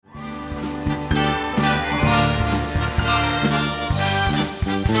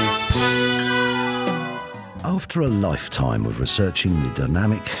After a lifetime of researching the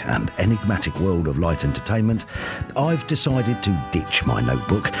dynamic and enigmatic world of light entertainment, I've decided to ditch my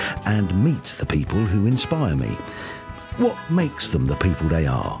notebook and meet the people who inspire me. What makes them the people they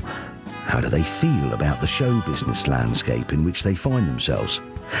are? How do they feel about the show business landscape in which they find themselves?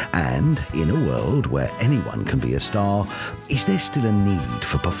 And in a world where anyone can be a star, is there still a need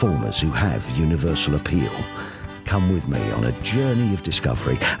for performers who have universal appeal? Come with me on a journey of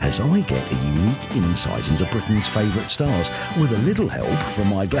discovery as I get a unique insight into Britain's favourite stars with a little help from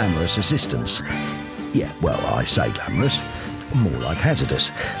my glamorous assistants. Yeah, well, I say glamorous, more like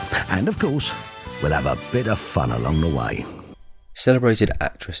hazardous. And of course, we'll have a bit of fun along the way. Celebrated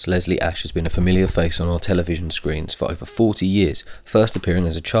actress Leslie Ash has been a familiar face on our television screens for over 40 years, first appearing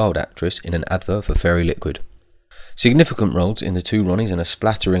as a child actress in an advert for Fairy Liquid. Significant roles in The Two Ronnies and a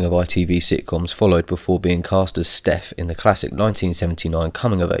splattering of ITV sitcoms followed before being cast as Steph in the classic 1979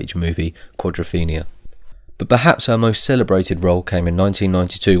 coming-of-age movie Quadrophenia. But perhaps her most celebrated role came in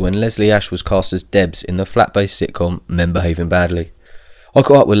 1992 when Leslie Ash was cast as Debs in the flat-based sitcom Men Behaving Badly. I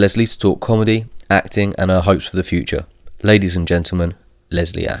caught up with Leslie to talk comedy, acting and her hopes for the future. Ladies and gentlemen,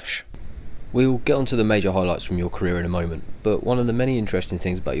 Leslie Ash. We'll get on to the major highlights from your career in a moment, but one of the many interesting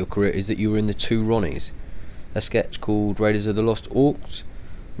things about your career is that you were in The Two Ronnies, a sketch called Raiders of the Lost Orcs,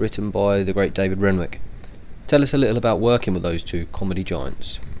 written by the great David Renwick. Tell us a little about working with those two comedy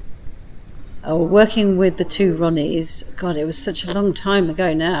giants. Oh, working with The Two Ronnies, God, it was such a long time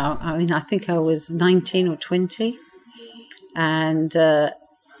ago now. I mean, I think I was 19 or 20, and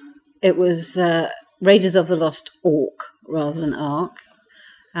it was Raiders of the Lost Orc rather than Ark,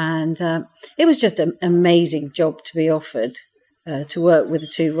 and it was just an amazing job to be offered. To work with The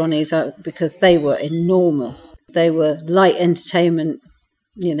Two Ronnies because they were enormous. They were light entertainment.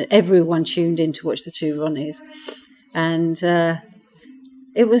 You know, everyone tuned in to watch The Two Ronnies, and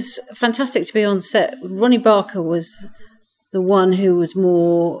it was fantastic to be on set. Ronnie Barker was the one who was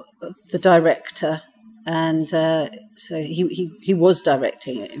more the director, and so he was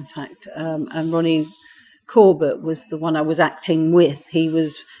directing it, in fact. And Ronnie Corbett was the one I was acting with. He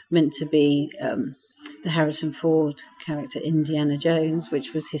was meant to be the Harrison Ford character Indiana Jones,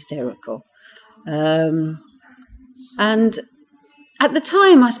 which was hysterical. And at the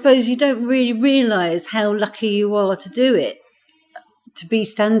time, I suppose you don't really realise how lucky you are to do it, to be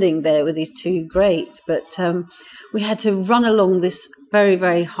standing there with these two greats. But we had to run along this very,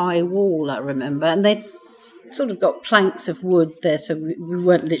 very high wall, I remember, and they sort of got planks of wood there, so we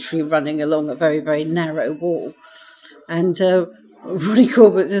weren't literally running along a very, very narrow wall. And Ronnie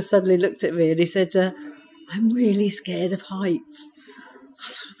Corbett just suddenly looked at me and he said, I'm really scared of heights. I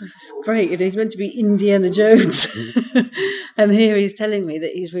thought, this is great. And he's meant to be Indiana Jones. And here he's telling me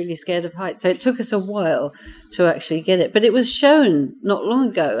that he's really scared of heights. So it took us a while to actually get it. But it was shown not long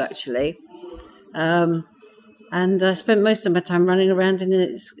ago, actually. And I spent most of my time running around in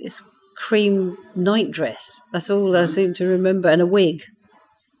this cream nightdress. That's all I seem to remember, and a wig.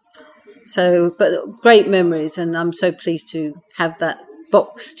 So, but great memories, and I'm so pleased to have that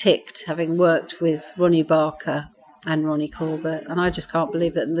box ticked, having worked with Ronnie Barker and Ronnie Corbett, and I just can't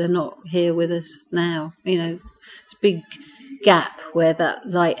believe that they're not here with us now. You know, it's a big gap where that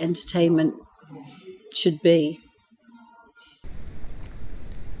light entertainment should be.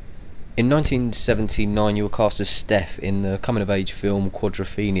 In 1979, you were cast as Steph in the coming-of-age film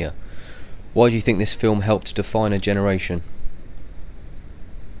Quadrophenia. Why do you think this film helped define a generation?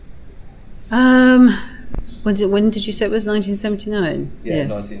 When did you say it was? 1979? Yeah.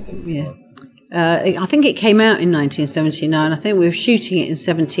 1979. Yeah. I think it came out in 1979. I think we were shooting it in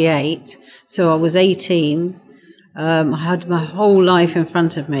 78. So I was 18. I had my whole life in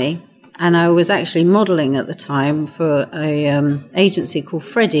front of me. And I was actually modelling at the time for a agency called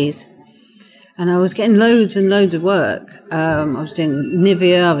Freddy's. And I was getting loads and loads of work. I was doing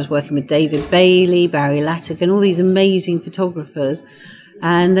Nivea. I was working with David Bailey, Barry Latigan, all these amazing photographers.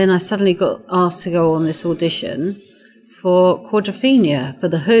 And then I suddenly got asked to go on this audition for Quadrophenia for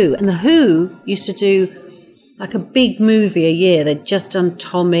The Who. And The Who used to do like a big movie a year. They'd just done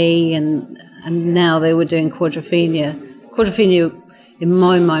Tommy and now they were doing Quadrophenia. Quadrophenia, in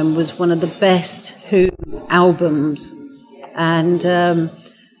my mind, was one of the best Who albums. And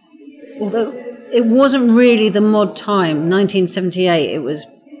although it wasn't really the mod time, 1978, it was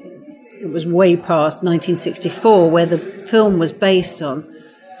way past 1964, where the film was based on.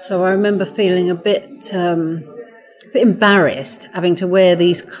 So I remember feeling a bit embarrassed having to wear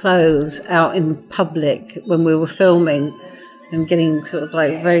these clothes out in public when we were filming, and getting sort of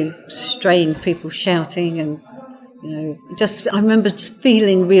like very strange people shouting, and I remember just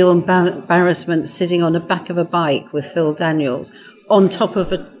feeling real embarrassment sitting on the back of a bike with Phil Daniels on top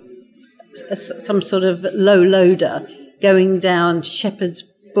of some sort of low loader going down Shepherd's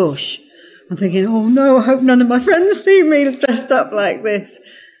Bush. I'm thinking, oh no, I hope none of my friends see me dressed up like this.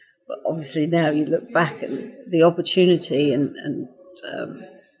 But obviously now you look back at the opportunity and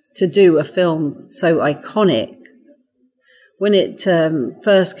to do a film so iconic. When it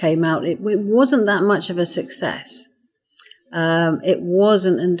first came out, it wasn't that much of a success. It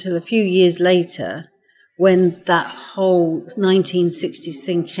wasn't until a few years later, when that whole 1960s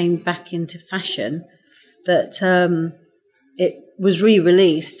thing came back into fashion, that it was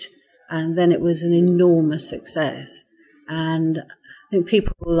re-released, and then it was an enormous success. And I think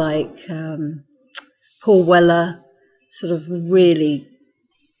people like Paul Weller sort of really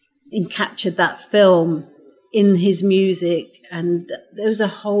captured that film in his music, and there was a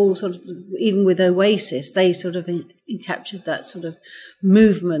whole sort of, even with Oasis, they sort of captured that sort of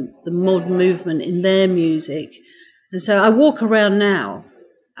movement, the mod movement in their music. And so I walk around now,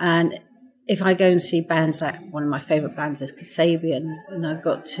 and if I go and see bands, like one of my favourite bands is Kasabian, and I've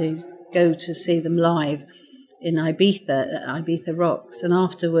got to go to see them live in Ibiza, at Ibiza Rocks, and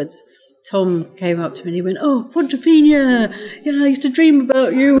afterwards Tom came up to me and he went, "Oh, Quadrophenia, yeah, I used to dream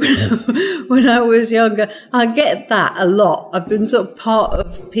about you when I was younger." I get that a lot. I've been sort of part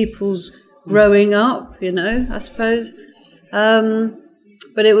of people's growing up, I suppose.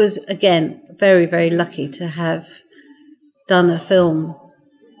 But it was, again, very, very lucky to have done a film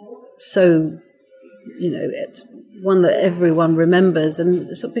so, it's one that everyone remembers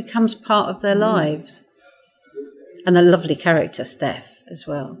and sort of becomes part of their lives. And a lovely character, Steph, as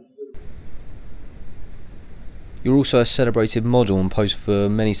well. You're also a celebrated model and pose for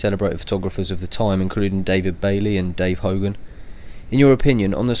many celebrated photographers of the time, including David Bailey and Dave Hogan. In your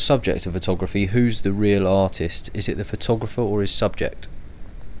opinion, on the subject of photography, who's the real artist? Is it the photographer or his subject?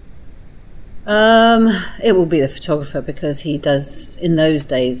 It will be the photographer, because he does, in those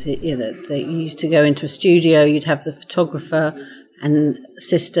days, they used to go into a studio, you'd have the photographer and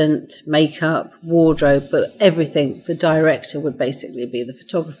assistant, makeup, wardrobe, but everything, the director would basically be the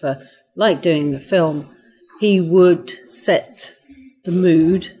photographer, like doing the film. He would set the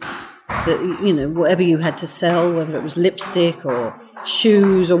mood, that, whatever you had to sell, whether it was lipstick or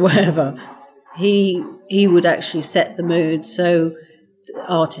shoes or whatever, he would actually set the mood. So the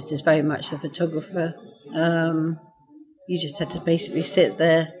artist is very much the photographer. You just had to basically sit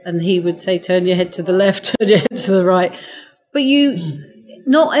there, and he would say, "Turn your head to the left, turn your head to the right." But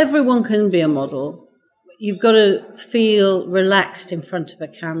not everyone can be a model. You've got to feel relaxed in front of a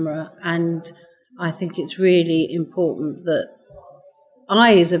camera, and I think it's really important that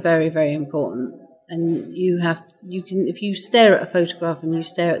eyes are very, very important. And you can, if you stare at a photograph and you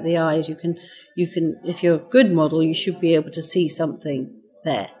stare at the eyes, you can, if you're a good model, you should be able to see something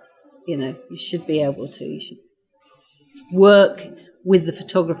there. You should be able to. You should work with the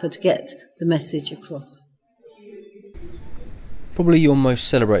photographer to get the message across. Probably your most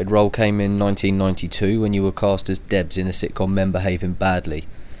celebrated role came in 1992 when you were cast as Debs in the sitcom Men Behaving Badly.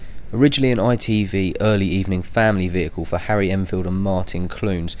 Originally an ITV early evening family vehicle for Harry Enfield and Martin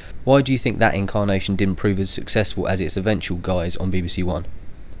Clunes, why do you think that incarnation didn't prove as successful as its eventual guise on BBC One?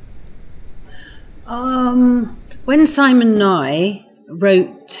 When Simon Nye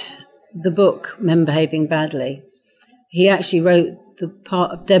wrote the book Men Behaving Badly, he actually wrote the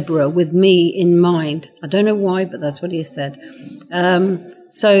part of Deborah with me in mind. I don't know why, but that's what he said.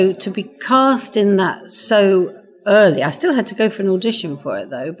 So to be cast in that so early, I still had to go for an audition for it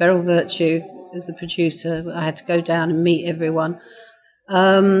though. Beryl Virtue was the producer. I had to go down and meet everyone.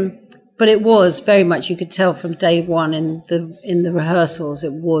 But it was very much, you could tell from day one in the rehearsals,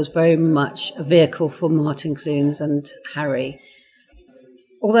 it was very much a vehicle for Martin Clunes and Harry.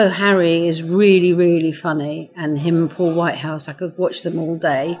 Although Harry is really, really funny, and him and Paul Whitehouse, I could watch them all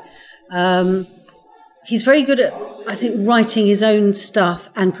day. He's very good at, I think, writing his own stuff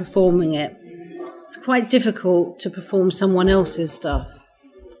and performing it. It's quite difficult to perform someone else's stuff.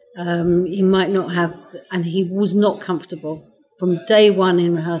 He might not have, and he was not comfortable. From day one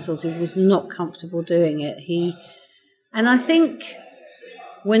in rehearsals, he was not comfortable doing it. And I think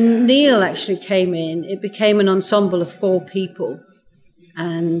when Neil actually came in, it became an ensemble of 4 people.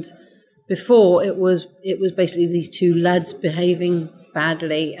 And before it was basically these 2 lads behaving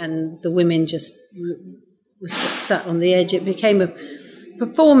badly, and the women just was sat on the edge. It became a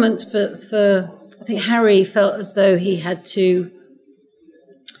performance for I think Harry felt as though he had to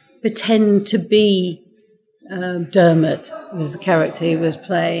pretend to be Dermot was the character he was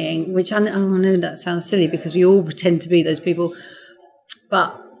playing, which I know that sounds silly because we all pretend to be those people.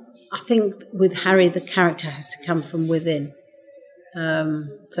 But I think with Harry, the character has to come from within.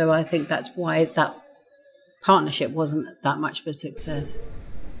 So I think that's why that partnership wasn't that much of a success.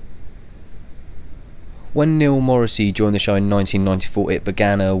 When Neil Morrissey joined the show in 1994, it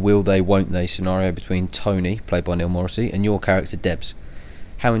began a will they, won't they scenario between Tony, played by Neil Morrissey, and your character Debs.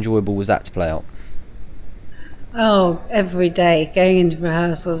 How enjoyable was that to play out? Oh, every day going into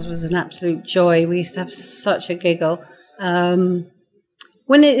rehearsals was an absolute joy. We used to have such a giggle. When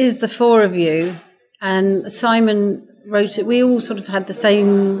it is the four of you, and Simon wrote it, we all sort of had the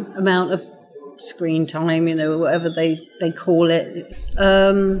same amount of screen time, whatever they call it.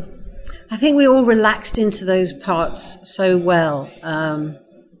 I think we all relaxed into those parts so well.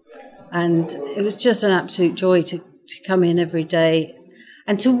 And it was just an absolute joy to come in every day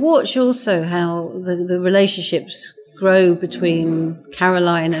and to watch also how the relationships grow between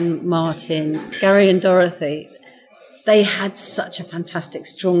Caroline and Martin, Gary and Dorothy. They had such a fantastic,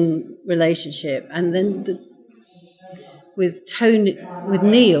 strong relationship. And then with Tony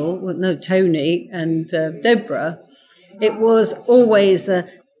and Deborah, it was always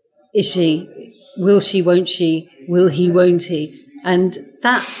is she, will she, won't she, will he, won't he? And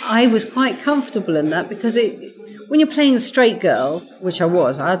that, I was quite comfortable in that, because when you're playing a straight girl, which I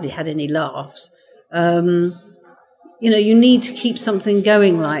hardly had any laughs, you need to keep something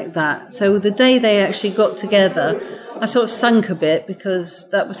going like that. So the day they actually got together, I sort of sunk a bit, because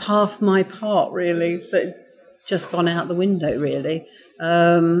that was half my part, really, that just gone out the window, really.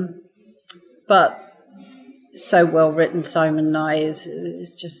 But so well written, Simon and I, it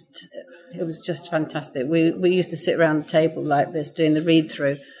was just fantastic. We used to sit around the table like this doing the read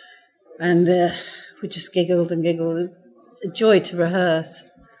through, and we just giggled and giggled. It was a joy to rehearse.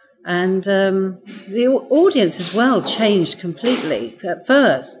 And the audience as well changed completely. At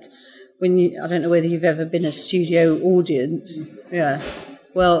first, I don't know whether you've ever been a studio audience. Yeah.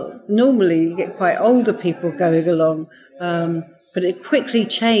 Well, normally you get quite older people going along, but it quickly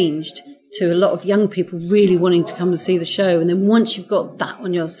changed to a lot of young people really wanting to come and see the show. And then once you've got that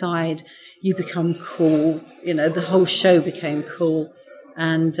on your side, you become cool. The whole show became cool.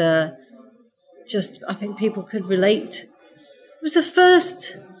 And I think people could relate. It was the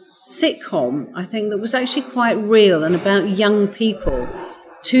first sitcom, I think, that was actually quite real and about young people.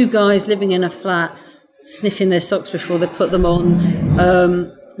 Two guys living in a flat, sniffing their socks before they put them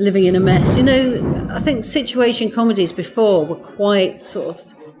on, living in a mess. I think situation comedies before were quite sort of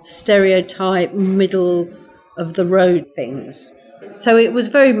stereotype, middle of the road things. So it was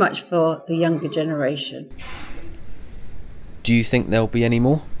very much for the younger generation. Do you think there'll be any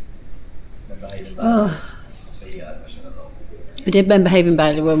more? We did Men Behaving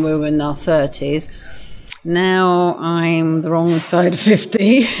Badly when we were in our 30s. Now I'm the wrong side of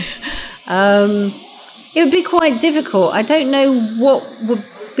 50. It would be quite difficult. I don't know what would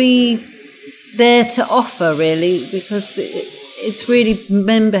be there to offer, really, because it's really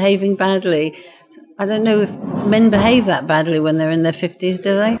men behaving badly. I don't know if men behave that badly when they're in their 50s,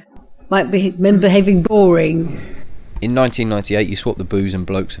 do they? Might be men behaving boring. In 1998, you swapped the booze and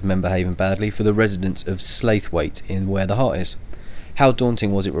blokes of Men Behaving Badly for the residents of Slaithwaite in Where the Heart Is. How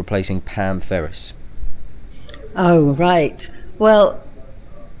daunting was it replacing Pam Ferris? Oh, right. Well,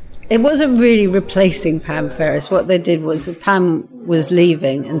 it wasn't really replacing Pam Ferris. What they did was Pam was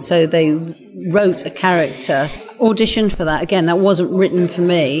leaving, and so they wrote a character, auditioned for that. Again, that wasn't written for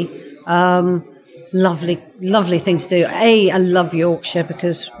me. Lovely thing to do. I love Yorkshire,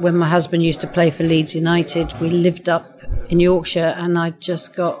 because when my husband used to play for Leeds United, we lived up in Yorkshire, and I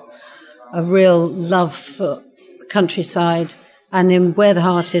just got a real love for the countryside. And in Where the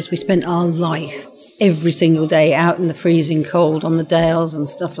Heart Is, we spent our life every single day out in the freezing cold on the dales and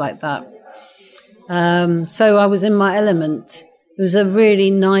stuff like that. So I was in my element. It was a really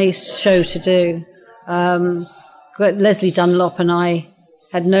nice show to do. Leslie Dunlop and I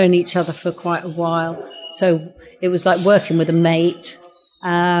had known each other for quite a while, so it was like working with a mate.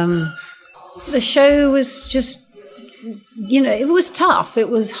 The show was just, it was tough. It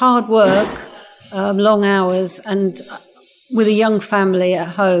was hard work, long hours, and with a young family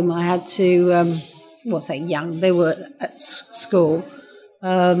at home, I had to, young, they were at school,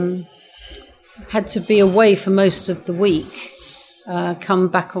 had to be away for most of the week, come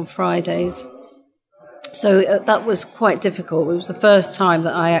back on Fridays. So that was quite difficult. It was the first time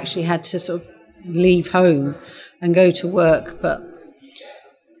that I actually had to sort of leave home and go to work, but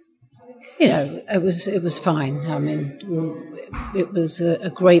it was fine. I mean, it was a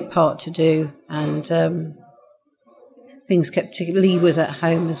great part to do, and things kept. Lee was at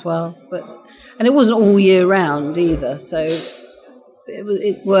home as well, and it wasn't all year round either, so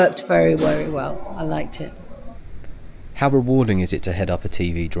it worked very, very well. I liked it. How rewarding is it to head up a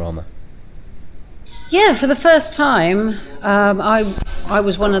TV drama? Yeah, for the first time, I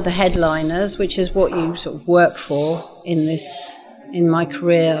was one of the headliners, which is what you sort of work for in my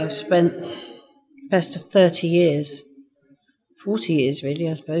career. I've spent best of 30 years, 40 years really,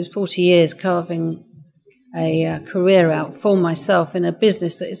 I suppose, 40 years carving a career out for myself in a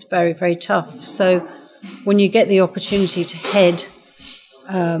business that is very, very tough. So when you get the opportunity to head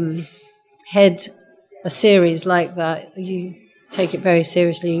a series like that, you take it very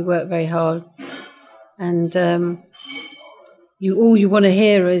seriously, you work very hard, and all you want to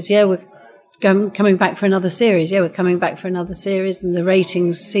hear is, we're coming back for another series. We're coming back for another series, and the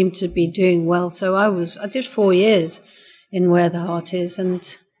ratings seem to be doing well. So I did 4 years in Where the Heart Is,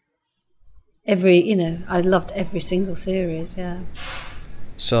 and I loved every single series.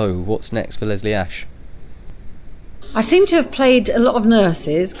 So, what's next for Leslie Ash? I seem to have played a lot of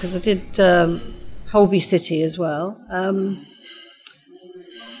nurses because I did Holby City as well.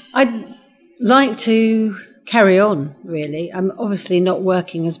 I'd like to carry on, really. I'm obviously not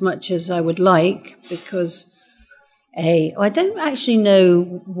working as much as I would like because, I don't actually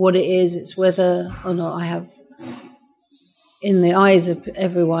know what it is. It's whether or not I have, in the eyes of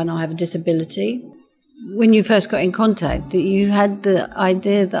everyone, I have a disability. When you first got in contact, you had the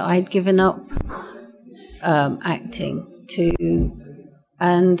idea that I'd given up acting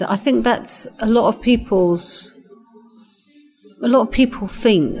and I think that's a lot of people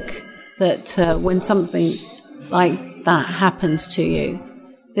think that when something like that happens to you,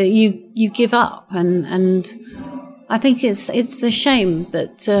 that you give up, and I think it's a shame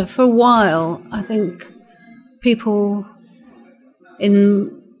that for a while I think people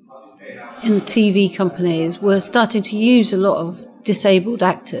in TV companies were starting to use a lot of disabled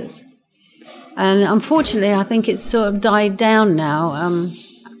actors. And unfortunately, I think it's sort of died down now.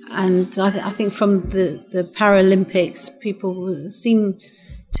 And I think from the Paralympics, people seem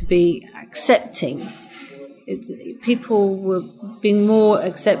to be accepting. People were being more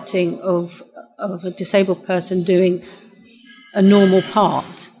accepting of a disabled person doing a normal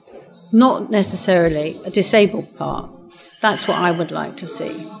part, not necessarily a disabled part. That's what I would like to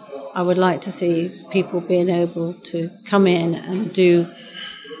see. I would like to see people being able to come in and do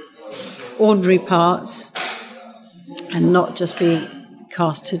ordinary parts and not just be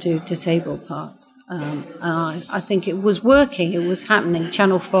cast to do disabled parts. And I think it was working, it was happening.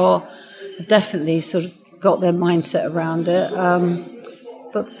 Channel 4 definitely sort of got their mindset around it.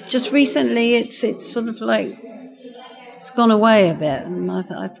 But just recently it's sort of like it's gone away a bit, and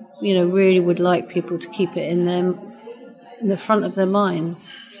I really would like people to keep it in the front of their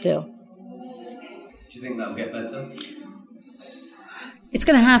minds still. Do you think that'll get better? It's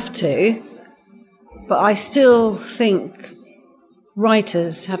going to have to, but I still think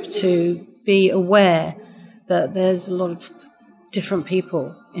writers have to be aware that there's a lot of different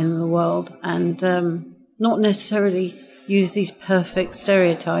people in the world, and not necessarily use these perfect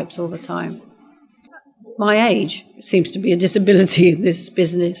stereotypes all the time. My age seems to be a disability in this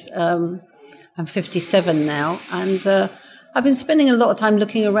business. I'm 57 now, and I've been spending a lot of time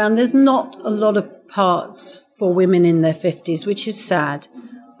looking around. There's not a lot of parts for women in their 50s, which is sad,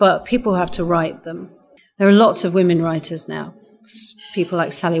 but people have to write them. There are lots of women writers now, people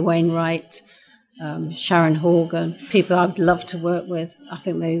like Sally Wainwright, Sharon Horgan, people I'd love to work with. I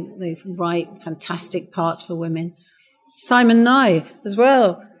think they write fantastic parts for women. Simon Nye as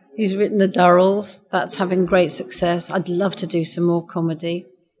well. He's written The Durrells. That's having great success. I'd love to do some more comedy.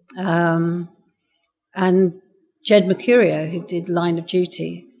 And Jed Mercurio, who did Line of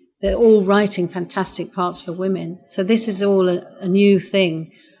Duty. They're all writing fantastic parts for women. So this is all a new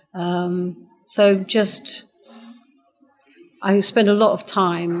thing. So I spend a lot of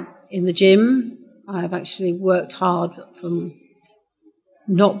time in the gym. I've actually worked hard from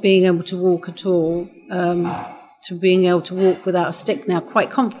not being able to walk at all to being able to walk without a stick now quite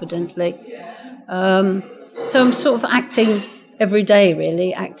confidently. So I'm sort of acting every day,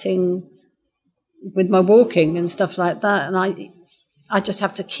 really, acting with my walking and stuff like that. And I just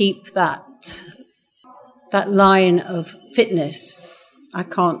have to keep that line of fitness. I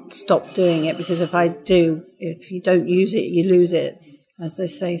can't stop doing it, because if you don't use it, you lose it, as they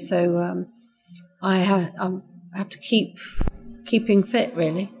say. So I have to keep keeping fit,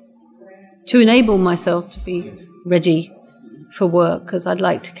 really, to enable myself to be ready for work, because I'd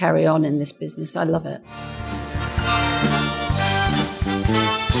like to carry on in this business. I love it.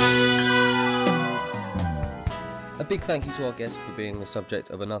 A big thank you to our guest for being the subject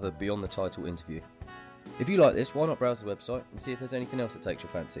of another Beyond the Title interview. If you like this, why not browse the website and see if there's anything else that takes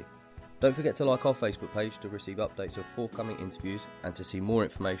your fancy. Don't forget to like our Facebook page to receive updates of forthcoming interviews and to see more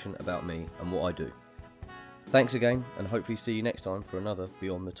information about me and what I do. Thanks again, and hopefully see you next time for another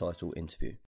Beyond the Title interview.